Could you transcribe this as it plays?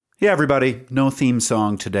Hey everybody, no theme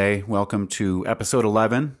song today. Welcome to episode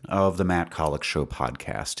 11 of the Matt Kollich Show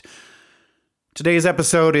podcast. Today's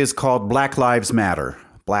episode is called Black Lives Matter.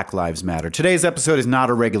 Black Lives Matter. Today's episode is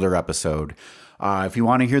not a regular episode. If you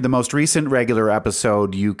want to hear the most recent regular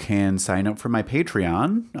episode, you can sign up for my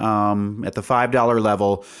Patreon at the $5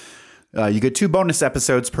 level. You get 2 bonus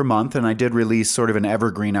episodes per month, and I did release sort of an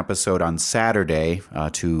evergreen episode on Saturday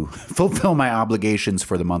to fulfill my obligations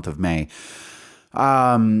for the month of May.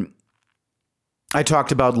 I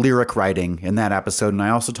talked about lyric writing in that episode, and I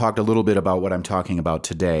also talked a little bit about what I'm talking about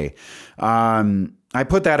today. I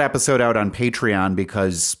put that episode out on Patreon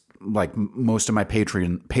because, like, most of my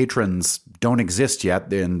patrons don't exist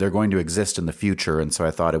yet, and they're going to exist in the future, and so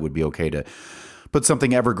I thought it would be okay to put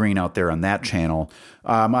something evergreen out there on that channel.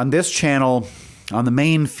 On this channel, on the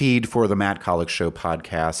main feed for the Matt Kollich Show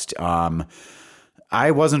podcast,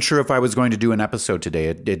 I wasn't sure if I was going to do an episode today.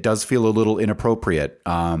 It does feel a little inappropriate.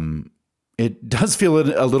 It does feel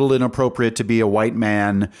a little inappropriate to be a white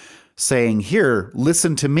man saying, here,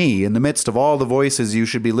 listen to me in the midst of all the voices you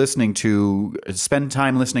should be listening to. Spend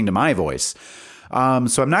time listening to my voice.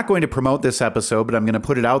 So I'm not going to promote this episode, but I'm going to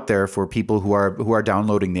put it out there for people who are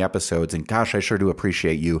downloading the episodes. And gosh, I sure do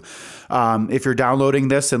appreciate you. If you're downloading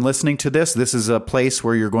this and listening to this, this is a place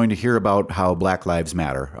where you're going to hear about how Black Lives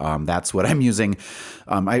Matter. That's what I'm using.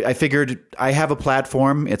 I figured I have a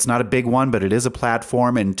platform. It's not a big one, but it is a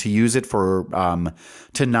platform. And to use it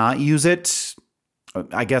to not use it,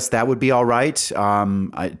 I guess that would be all right.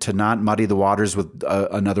 To not muddy the waters with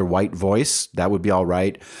another white voice, that would be all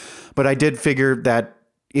right. But I did figure that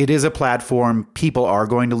it is a platform. People are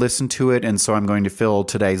going to listen to it. And so I'm going to fill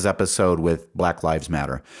today's episode with Black Lives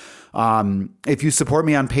Matter. If you support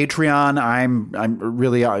me on Patreon,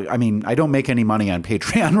 I don't make any money on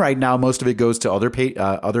Patreon right now. Most of it goes to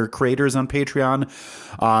other creators on Patreon.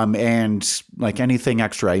 And like anything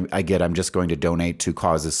extra I get, I'm just going to donate to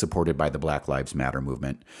causes supported by the Black Lives Matter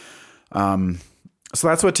movement. So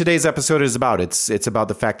that's what today's episode is about. It's about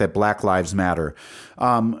the fact that Black Lives Matter.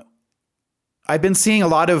 I've been seeing a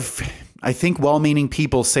lot of, I think, well-meaning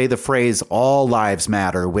people say the phrase "all lives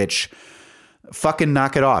matter," which fucking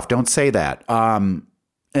knock it off. Don't say that.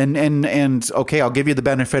 And okay, I'll give you the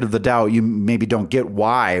benefit of the doubt. You maybe don't get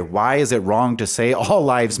why. Why is it wrong to say all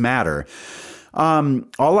lives matter? All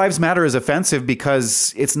lives matter is offensive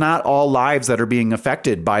because it's not all lives that are being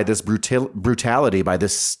affected by this brutality, by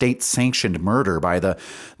this state-sanctioned murder, by the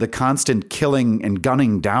constant killing and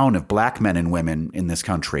gunning down of black men and women in this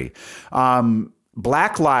country.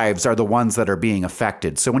 Black lives are the ones that are being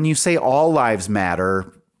affected. So when you say all lives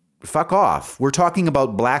matter, fuck off. We're talking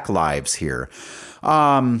about black lives here.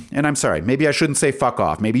 And I'm sorry, maybe I shouldn't say fuck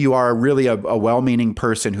off. Maybe you are really a well-meaning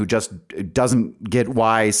person who just doesn't get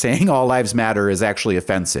why saying all lives matter is actually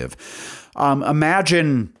offensive.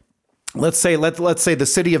 Imagine, let's say the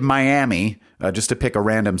city of Miami, just to pick a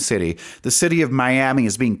random city, the city of Miami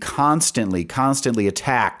is being constantly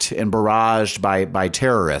attacked and barraged by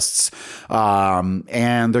terrorists.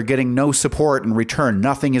 And they're getting no support in return.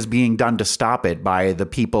 Nothing is being done to stop it by the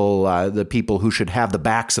people who should have the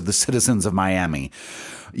backs of the citizens of Miami.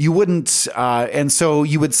 You wouldn't, and so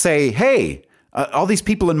you would say, hey, all these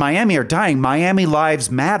people in Miami are dying. Miami lives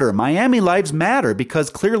matter. Miami lives matter because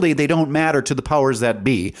clearly they don't matter to the powers that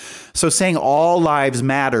be. So saying all lives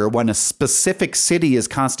matter when a specific city is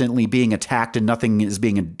constantly being attacked and nothing is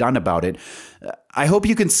being done about it, I hope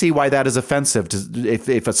you can see why that is offensive.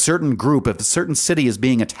 If a certain group, if a certain city is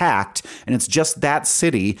being attacked and it's just that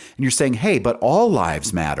city and you're saying, hey, but all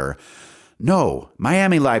lives matter. No,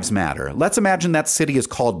 Miami lives matter. Let's imagine that city is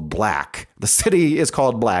called Black. The city is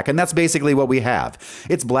called Black, and that's basically what we have.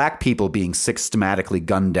 It's black people being systematically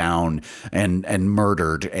gunned down and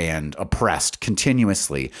murdered and oppressed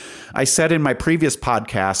continuously. I said in my previous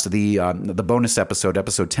podcast, the bonus episode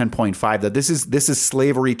 10.5, that this is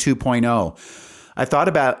slavery 2.0. I thought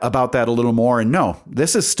about that a little more, and no,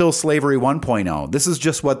 this is still slavery 1.0. This is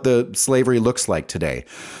just what the slavery looks like today.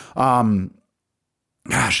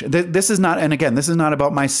 Gosh, this is not, and again, this is not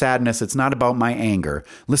about my sadness. It's not about my anger.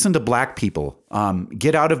 Listen to black people.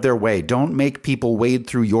 Get out of their way. Don't make people wade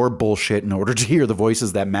through your bullshit in order to hear the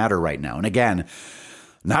voices that matter right now. And again,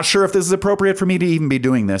 not sure if this is appropriate for me to even be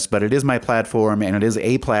doing this, but it is my platform and it is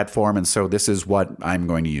a platform. And so this is what I'm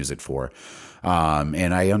going to use it for.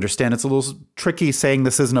 And I understand it's a little tricky saying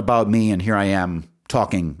this isn't about me. And here I am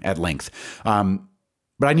talking at length.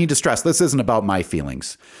 But I need to stress, this isn't about my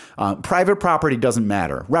feelings. Private property doesn't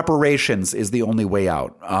matter. Reparations is the only way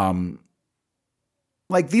out.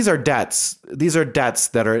 Like these are debts. These are debts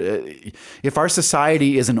that are, if our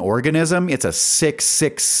society is an organism, it's a sick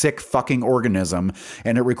fucking organism,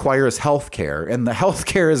 and it requires health care. And the health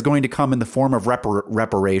care is going to come in the form of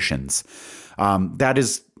reparations. That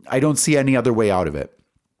is, I don't see any other way out of it.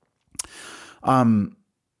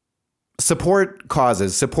 Support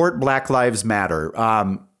causes, support Black Lives Matter.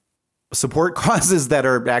 Support causes that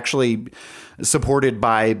are actually supported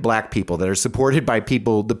by Black people, that are supported by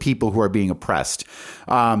the people who are being oppressed.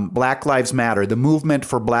 Black Lives Matter. The movement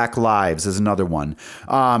for Black Lives is another one.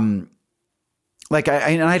 Like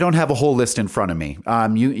I don't have a whole list in front of me.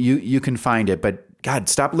 You can find it, but God,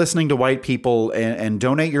 stop listening to white people and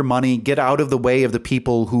donate your money. Get out of the way of the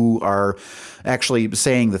people who are actually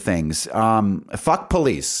saying the things. Fuck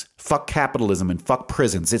police, fuck capitalism, and fuck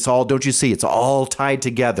prisons. It's all, don't you see? It's all tied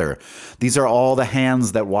together. These are all the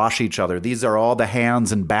hands that wash each other. These are all the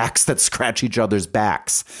hands and backs that scratch each other's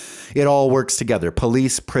backs. It all works together.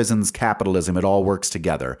 Police, prisons, capitalism, it all works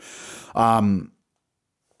together. And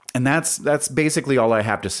that's basically all I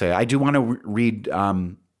have to say. I do want to read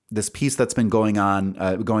this piece that's been going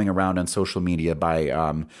around on social media by,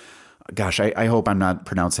 I hope I'm not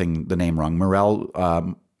pronouncing the name wrong,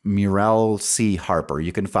 Muriel C. Harper.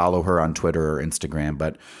 You can follow her on Twitter or Instagram,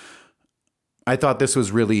 but I thought this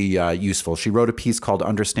was really useful. She wrote a piece called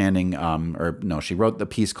she wrote the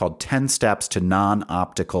piece called 10 Steps to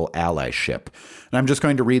Non-Optical Allyship. And I'm just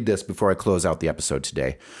going to read this before I close out the episode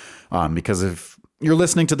today, because if you're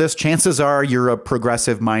listening to this, chances are you're a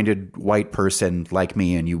progressive-minded white person like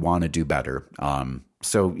me and you want to do better.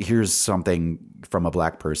 So here's something from a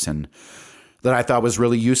Black person that I thought was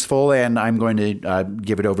really useful, and I'm going to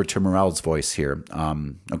give it over to Morel's voice here.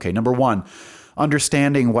 Okay, number one,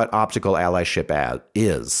 understanding what optical allyship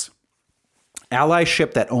is.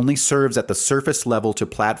 Allyship that only serves at the surface level to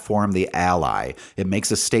platform the ally. It makes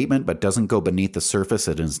a statement but doesn't go beneath the surface.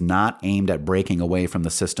 It is not aimed at breaking away from the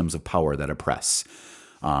systems of power that oppress.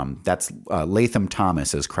 That's Latham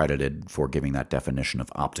Thomas is credited for giving that definition of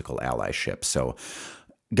optical allyship. So,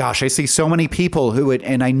 gosh, I see so many people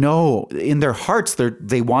and I know in their hearts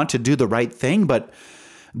they want to do the right thing, but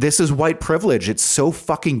this is white privilege. It's so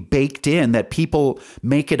fucking baked in that people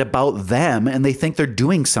make it about them and they think they're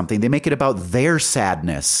doing something. They make it about their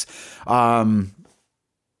sadness. And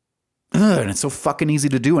it's so fucking easy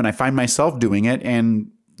to do. And I find myself doing it, and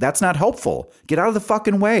that's not helpful. Get out of the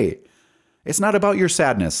fucking way. It's not about your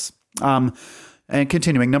sadness. And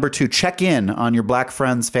continuing, number two, check in on your Black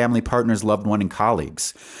friends, family, partners, loved one, and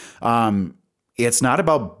colleagues. It's not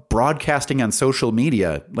about broadcasting on social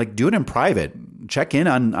media. Like, do it in private. Check in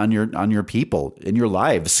on your people in your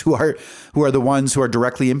lives who are the ones who are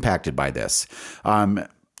directly impacted by this. And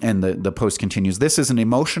the post continues, this is an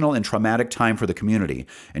emotional and traumatic time for the community,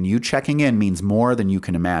 and you checking in means more than you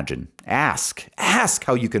can imagine. Ask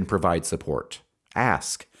how you can provide support.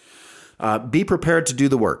 Ask. Be prepared to do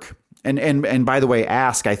the work. And by the way,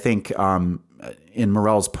 ask, I think in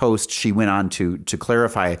Morel's post, she went on to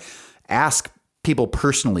clarify, ask people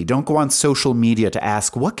personally. Don't go on social media to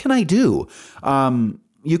ask, what can I do?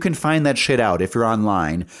 You can find that shit out if you're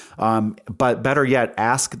online. But better yet,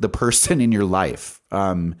 ask the person in your life.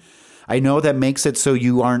 I know that makes it so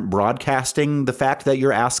you aren't broadcasting the fact that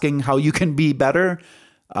you're asking how you can be better.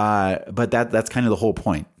 But that's kind of the whole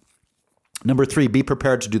point. Number three, be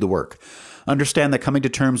prepared to do the work. Understand that coming to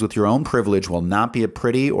terms with your own privilege will not be a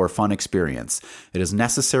pretty or fun experience. It is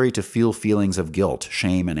necessary to feel feelings of guilt,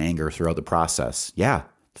 shame, and anger throughout the process. Yeah,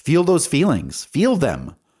 feel those feelings. Feel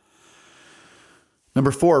them. Number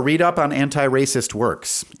four, read up on anti-racist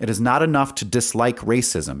works. It is not enough to dislike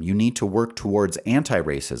racism. You need to work towards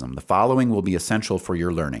anti-racism. The following will be essential for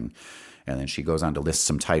your learning. And then she goes on to list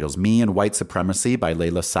some titles. Me and White Supremacy by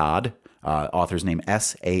Layla Saad. Author's name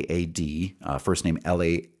S-A-A-D. First name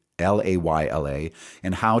L-A-Y-L-A,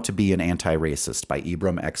 and How to Be an Anti-Racist by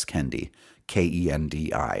Ibram X. Kendi,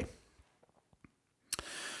 K-E-N-D-I.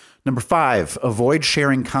 Number five, avoid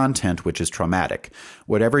sharing content which is traumatic.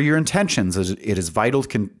 Whatever your intentions, it is vital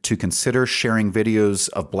to consider sharing videos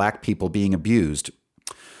of Black people being abused.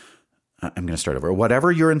 I'm going to start over.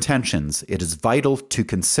 Whatever your intentions, it is vital to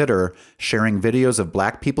consider sharing videos of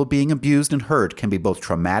Black people being abused and hurt can be both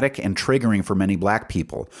traumatic and triggering for many Black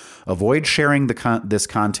people. Avoid sharing this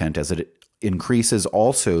content as it increases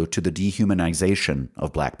also to the dehumanization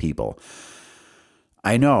of Black people.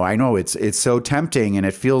 I know. It's so tempting, and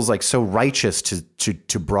it feels like so righteous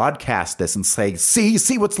to broadcast this and say,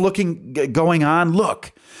 see what's going on.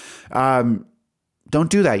 Look, don't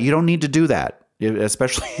do that. You don't need to do that.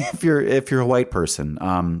 Especially if you're a white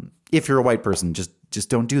person. If you're a white person, just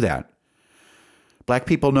don't do that. Black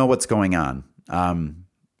people know what's going on.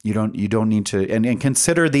 You don't need to, and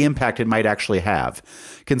consider the impact it might actually have.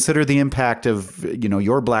 Consider the impact of,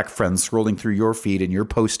 your black friends scrolling through your feed and you're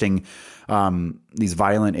posting these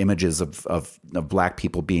violent images of black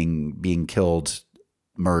people being killed,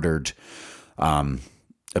 murdered,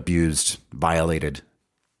 abused, violated.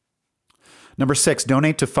 Number 6,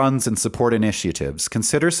 donate to funds and support initiatives.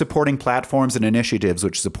 Consider supporting platforms and initiatives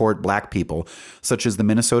which support black people, such as the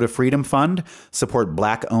Minnesota Freedom Fund, support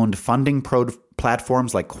black-owned funding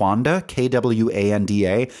platforms like Kwanda,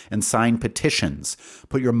 Kwanda, and sign petitions.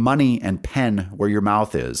 Put your money and pen where your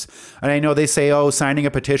mouth is. And I know they say, signing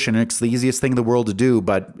a petition, it's the easiest thing in the world to do,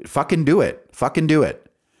 but fucking do it. Fucking do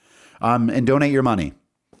it. And donate your money.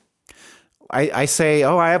 I say,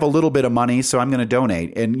 I have a little bit of money, so I'm going to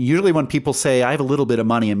donate. And usually when people say I have a little bit of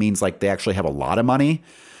money, it means like they actually have a lot of money.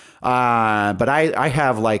 But I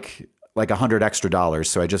have like $100 extra,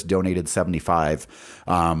 so I just donated 75,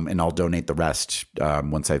 and I'll donate the rest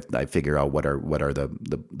once I figure out what are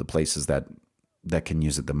the places that can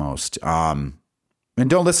use it the most. And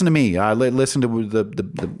don't listen to me. Listen to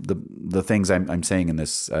the things I'm saying in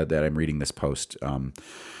this that I'm reading this post.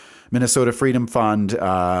 Minnesota Freedom Fund,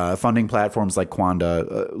 funding platforms like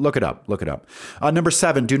Kwanda. Look it up. Number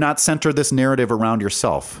 7, do not center this narrative around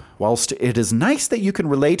yourself. Whilst it is nice that you can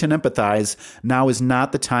relate and empathize, now is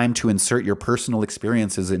not the time to insert your personal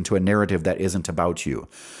experiences into a narrative that isn't about you.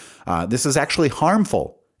 This is actually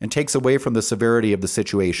harmful and takes away from the severity of the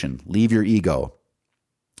situation. Leave your ego.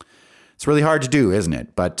 It's really hard to do, isn't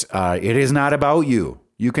it? But it is not about you.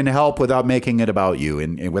 You can help without making it about you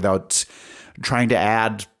and without trying to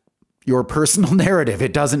add your personal narrative.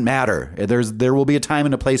 It doesn't matter. There will be a time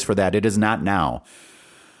and a place for that. It is not now.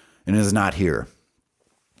 And it is not here.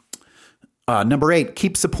 Number 8,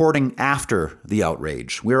 keep supporting after the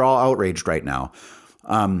outrage. We're all outraged right now.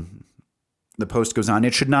 The post goes on,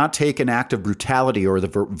 it should not take an act of brutality or the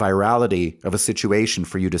virality of a situation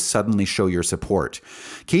for you to suddenly show your support.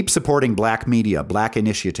 Keep supporting black media, black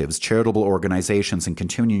initiatives, charitable organizations, and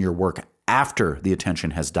continue your work after the attention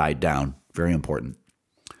has died down. Very important.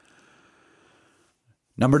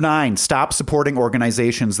 Number 9, stop supporting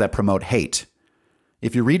organizations that promote hate.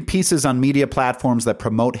 If you read pieces on media platforms that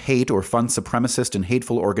promote hate or fund supremacist and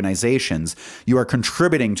hateful organizations, you are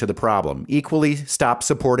contributing to the problem. Equally, stop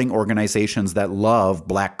supporting organizations that love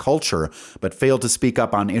black culture but fail to speak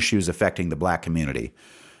up on issues affecting the black community.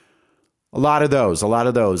 A lot of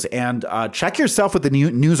those. And check yourself with the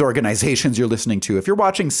news organizations you're listening to. If you're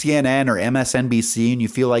watching CNN or MSNBC and you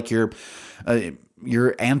feel like you're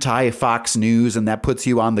anti-Fox News and that puts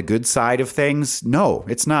you on the good side of things, no,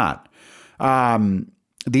 it's not.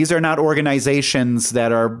 These are not organizations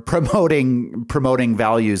that are promoting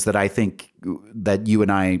values that I think that you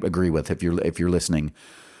and I agree with if you're listening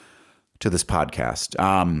to this podcast.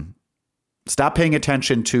 Stop paying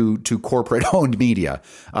attention to corporate-owned media.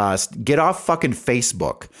 Get off fucking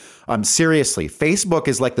Facebook. Seriously, Facebook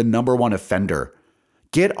is like the number one offender.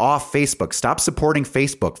 Get off Facebook. Stop supporting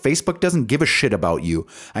Facebook. Facebook doesn't give a shit about you.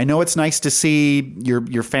 I know it's nice to see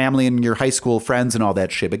your family and your high school friends and all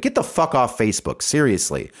that shit, but get the fuck off Facebook.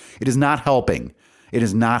 Seriously. It is not helping. It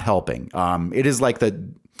is not helping. It is like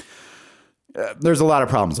there's a lot of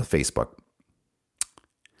problems with Facebook.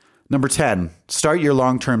 Number 10, start your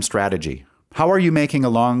long-term strategy. How are you making a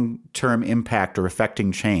long-term impact or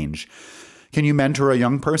affecting change? Can you mentor a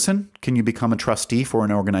young person? Can you become a trustee for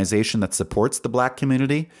an organization that supports the black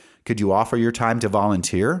community? Could you offer your time to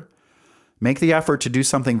volunteer? Make the effort to do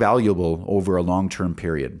something valuable over a long-term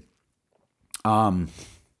period.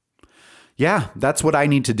 Yeah, that's what I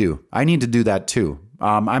need to do. I need to do that too.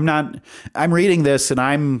 I'm reading this and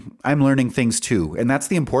I'm learning things too. And that's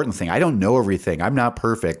the important thing. I don't know everything. I'm not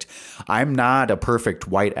perfect. I'm not a perfect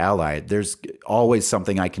white ally. There's always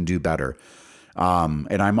something I can do better.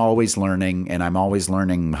 And I'm always learning, and I'm always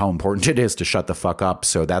learning how important it is to shut the fuck up.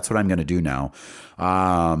 So that's what I'm going to do now.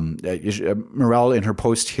 Morel in her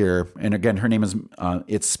post here, and again, her name is,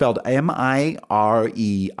 it's spelled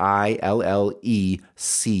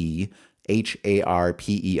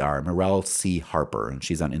Mirelleceharper, Morel C. Harper, and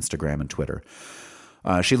she's on Instagram and Twitter.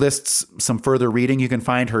 She lists some further reading. You can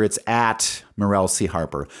find her. It's at Morel C.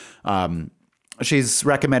 Harper. She's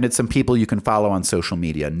recommended some people you can follow on social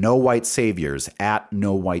media. No White Saviors, at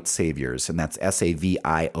No White Saviors, and that's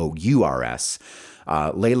SAVIOURS.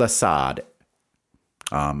 Layla Saad,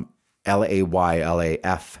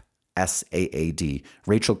 LAYLAFSAAD.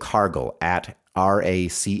 Rachel Cargill, at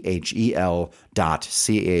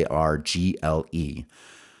RACHEL.CARGLE.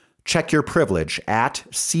 Check Your Privilege, at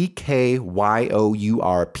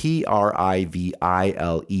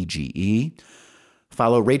CKYOURPRIVILEGE.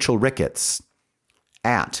 Follow Rachel Ricketts,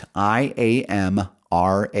 at IAMRICKETS.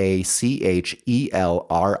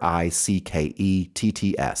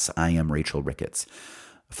 RachelRicketts. I am Rachel Ricketts.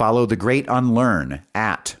 Follow The Great Unlearn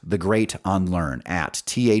at The Great Unlearn at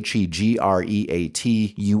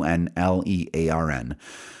TheGreatunlearn.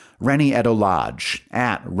 Rennie Edolodge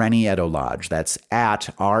at Rennie Edolodge. That's at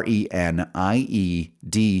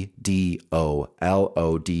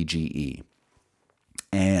RENIEDDOLODGE.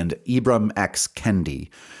 And Ibram X Kendi.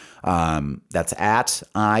 That's at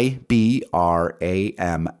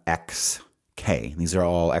IBRAMXK. These are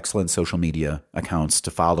all excellent social media accounts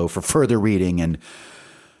to follow for further reading and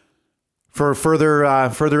for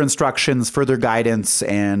further instructions, further guidance,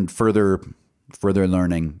 and further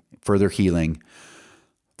learning, further healing.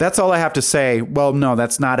 That's all I have to say. Well, no,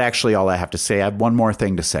 that's not actually all I have to say. I have one more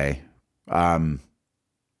thing to say. But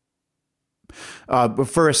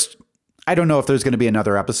first, I don't know if there's going to be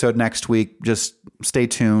another episode next week. Just stay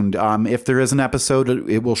tuned. If there is an episode,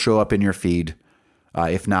 it will show up in your feed.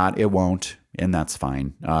 If not, it won't, and that's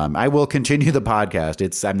fine. I will continue the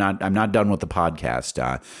podcast. I'm not done with the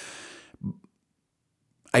podcast.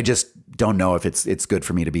 I just don't know if it's good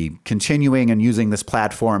for me to be continuing and using this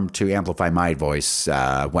platform to amplify my voice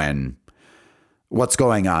when what's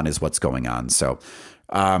going on is what's going on. So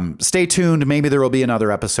stay tuned. Maybe there will be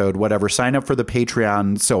another episode, whatever. Sign up for the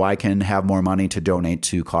Patreon so I can have more money to donate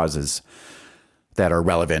to causes that are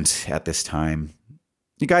relevant at this time.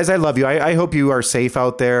 You guys, I love you. I hope you are safe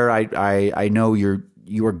out there. I know you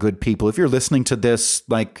are good people. If you're listening to this,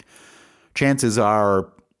 like, chances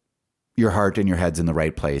are your heart and your head's in the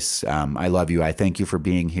right place. I love you. I thank you for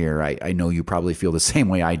being here. I know you probably feel the same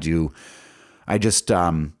way I do. I just, I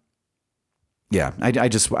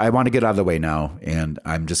want to get out of the way now, and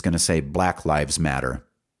I'm just going to say Black Lives Matter.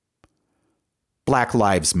 Black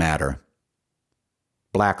Lives Matter.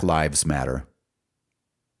 Black Lives Matter.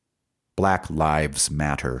 Black Lives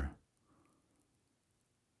Matter.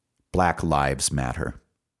 Black Lives Matter.